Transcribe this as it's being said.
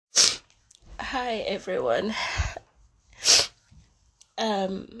Hi everyone.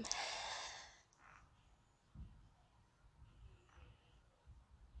 Um,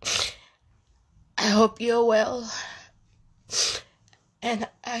 I hope you're well, and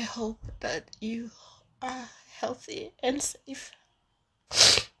I hope that you are healthy and safe.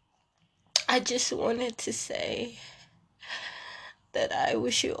 I just wanted to say that I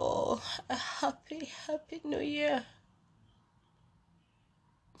wish you all a happy new year.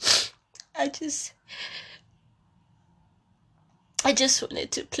 I just I just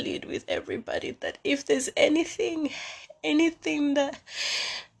wanted to plead with everybody that if there's anything that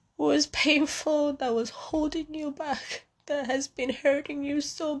was painful, that was holding you back, that has been hurting you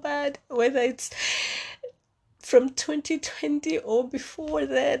so bad, whether it's from 2020 or before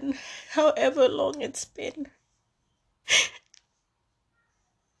then, however long it's been,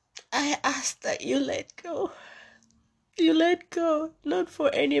 I ask that you let go. You let go, not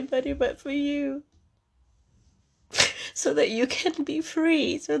for anybody but for you, so that you can be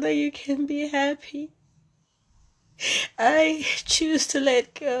free, so that you can be happy. I choose to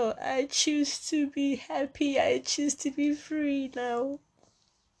let go. I choose to be happy. I choose to be free now.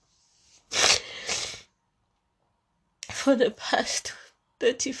 For the past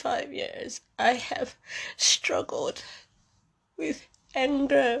 35 years, I have struggled with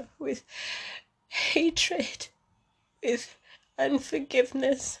anger, with hatred, with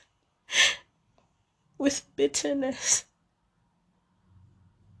unforgiveness, with bitterness.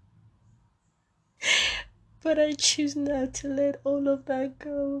 But I choose now to let all of that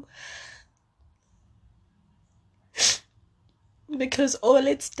go. Because all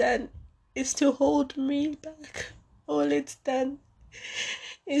it's done is to hold me back. All it's done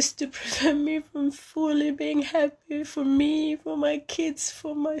is to prevent me from fully being happy for me, for my kids,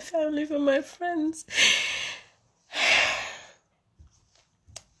 for my family, for my friends.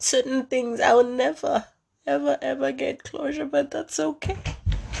 Certain things I'll never, ever get closure, but that's okay.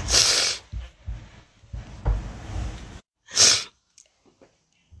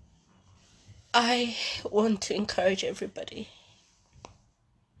 I want to encourage everybody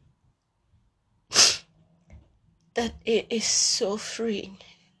that it is so freeing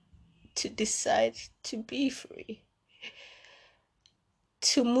to decide to be free,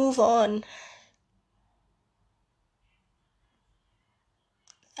 to move on.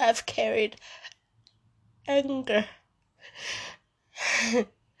 I've carried anger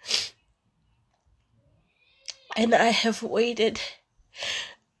and I have waited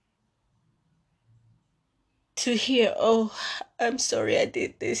to hear, oh, I'm sorry I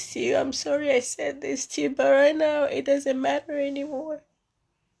did this to you, I'm sorry I said this to you, but right now it doesn't matter anymore.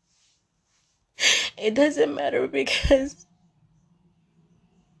 It doesn't matter because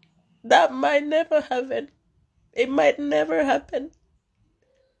that might never happen. It might never happen.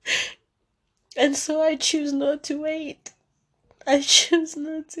 And so I choose not to wait. I choose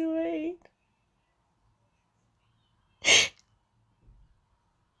not to wait.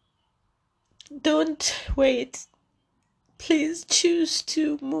 Don't wait. Please choose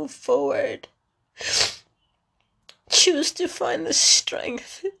to move forward. Choose to find the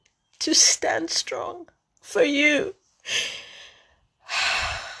strength to stand strong for you.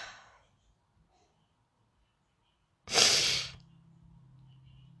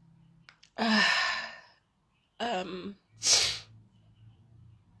 um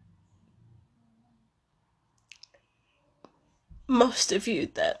Most of you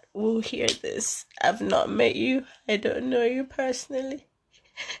that will hear this, I've not met you. I don't know you personally.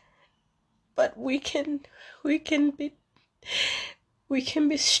 But we can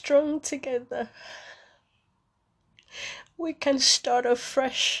be strong together. We can start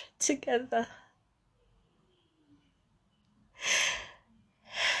afresh together.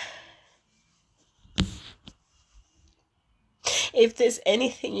 If there's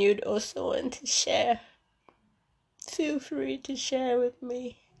anything you'd also want to share, feel free to share with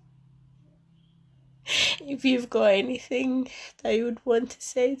me. If you've got anything that you would want to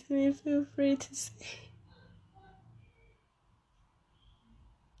say to me, feel free to say.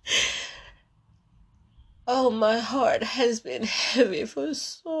 Oh, my heart has been heavy for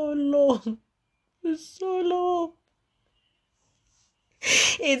so long. For so long.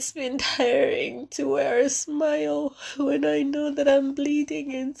 It's been tiring to wear a smile when I know that I'm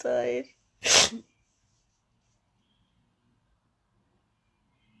bleeding inside.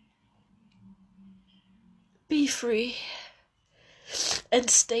 Be free and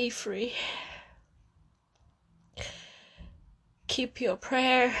stay free. Keep your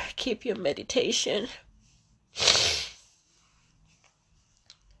prayer, keep your meditation.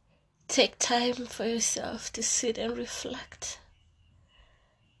 Take time for yourself to sit and reflect.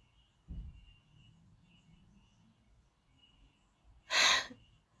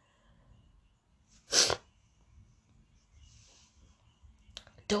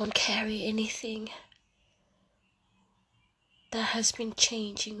 Don't carry anything that has been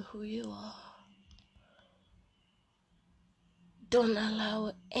changing who you are. Don't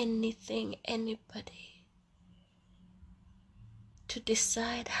allow anything, anybody to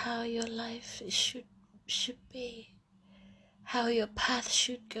decide how your life should be, how your path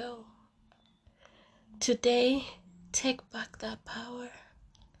should go. Today, take back that power.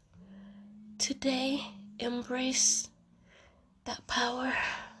 Today, embrace that power.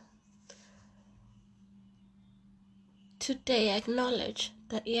 Today, acknowledge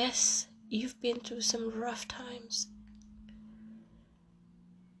that yes, you've been through some rough times,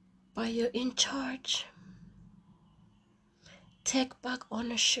 but you're in charge. Take back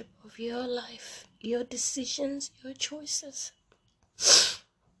ownership of your life, your decisions, your choices.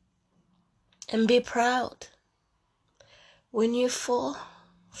 And be proud. When you fall,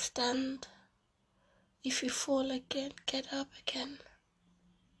 stand. If you fall again, get up again.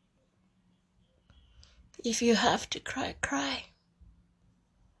 If you have to cry, cry.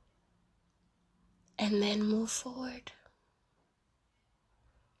 And then move forward.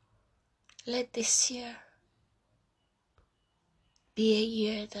 Let this year be a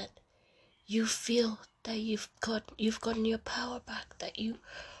year that you feel that you've gotten your power back, that you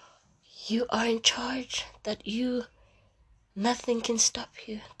are in charge, that nothing can stop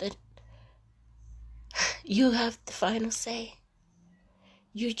you, that you have the final say.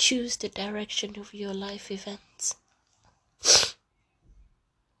 You choose the direction of your life events.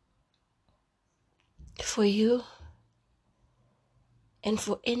 For you and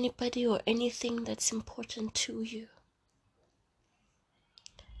for anybody or anything that's important to you.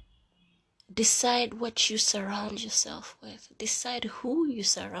 Decide what you surround yourself with. Decide who you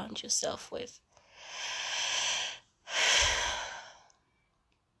surround yourself with.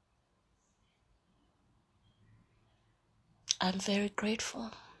 I'm very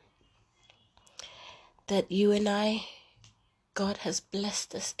grateful that you and I, God has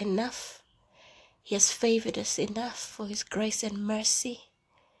blessed us enough. He has favored us enough for His grace and mercy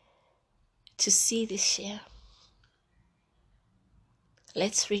to see this year.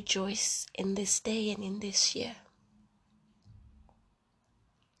 Let's rejoice in this day and in this year.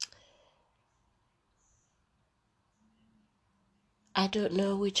 I don't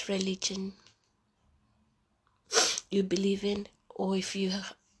know which religion you believe in, or if you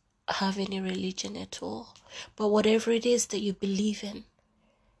have any religion at all, but whatever it is that you believe in,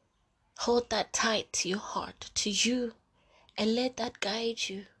 hold that tight to your heart, to you, and let that guide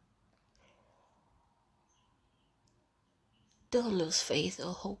you. Don't lose faith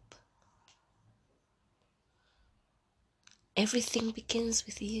or hope. Everything begins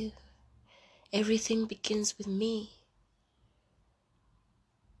with you. Everything begins with me.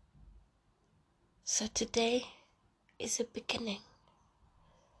 So today is a beginning.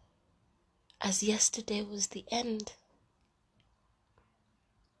 As yesterday was the end.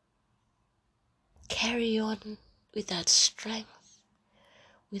 Carry on with that strength,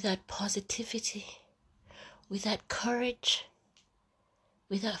 with that positivity, with that courage,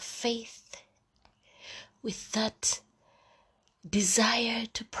 with that faith, with that desire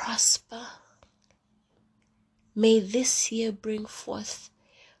to prosper. May this year bring forth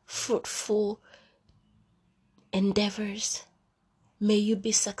fruitful endeavors. May you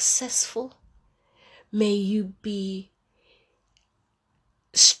be successful. May you be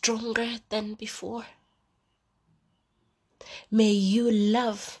stronger than before. May you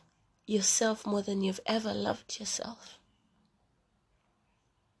love yourself more than you've ever loved yourself.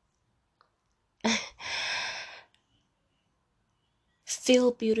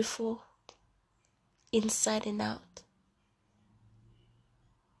 Feel beautiful inside and out.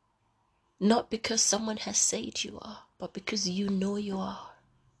 Not because someone has said you are, but because you know you are.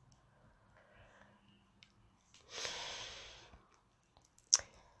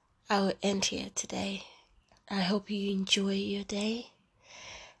 I will end here today. I hope you enjoy your day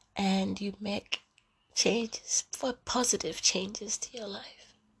and you make changes, for positive changes to your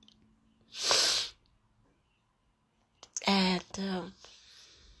life. And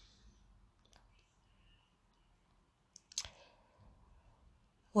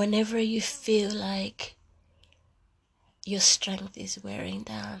whenever you feel like your strength is wearing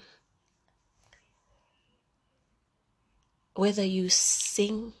down, whether you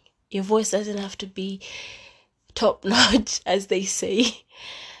sing, your voice doesn't have to be top notch, as they say,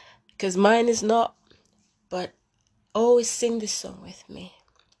 because mine is not, but always sing this song with me.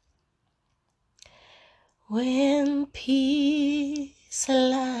 When peace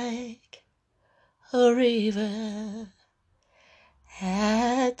like a river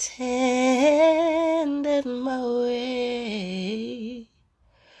attended my way,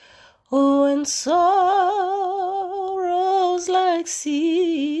 When sorrows like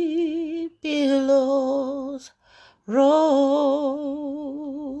sea billows roll,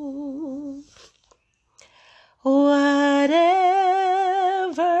 whatever,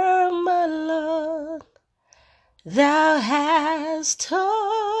 my Lord, thou hast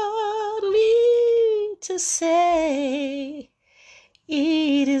taught me to say,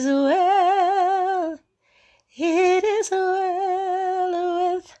 it is well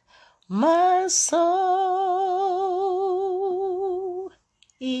with my soul.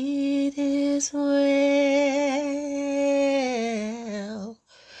 It is well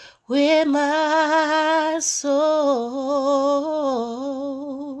with my soul.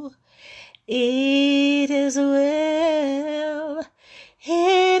 It is well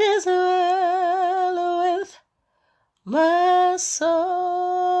with my soul.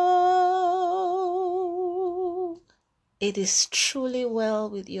 It is truly well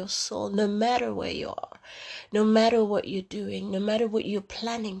with your soul, no matter where you are, no matter what you're doing, no matter what you're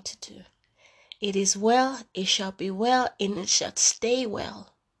planning to do. It is well, it shall be well, and it shall stay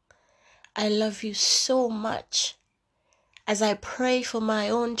well. I love you so much. As I pray for my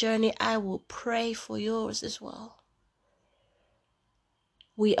own journey, I will pray for yours as well.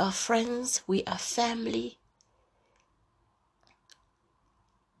 We are friends, we are family.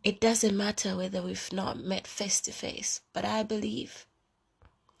 It doesn't matter whether we've not met face to face, but I believe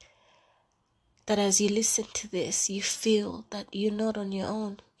that as you listen to this, you feel that you're not on your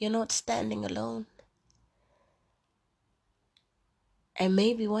own. You're not standing alone. And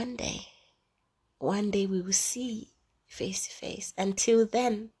maybe one day we will see face to face. Until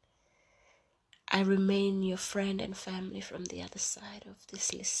then, I remain your friend and family from the other side of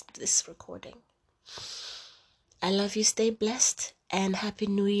this recording. I love you. Stay blessed and Happy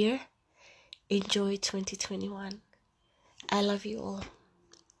New Year. Enjoy 2021. I love you all.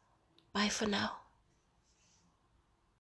 Bye for now.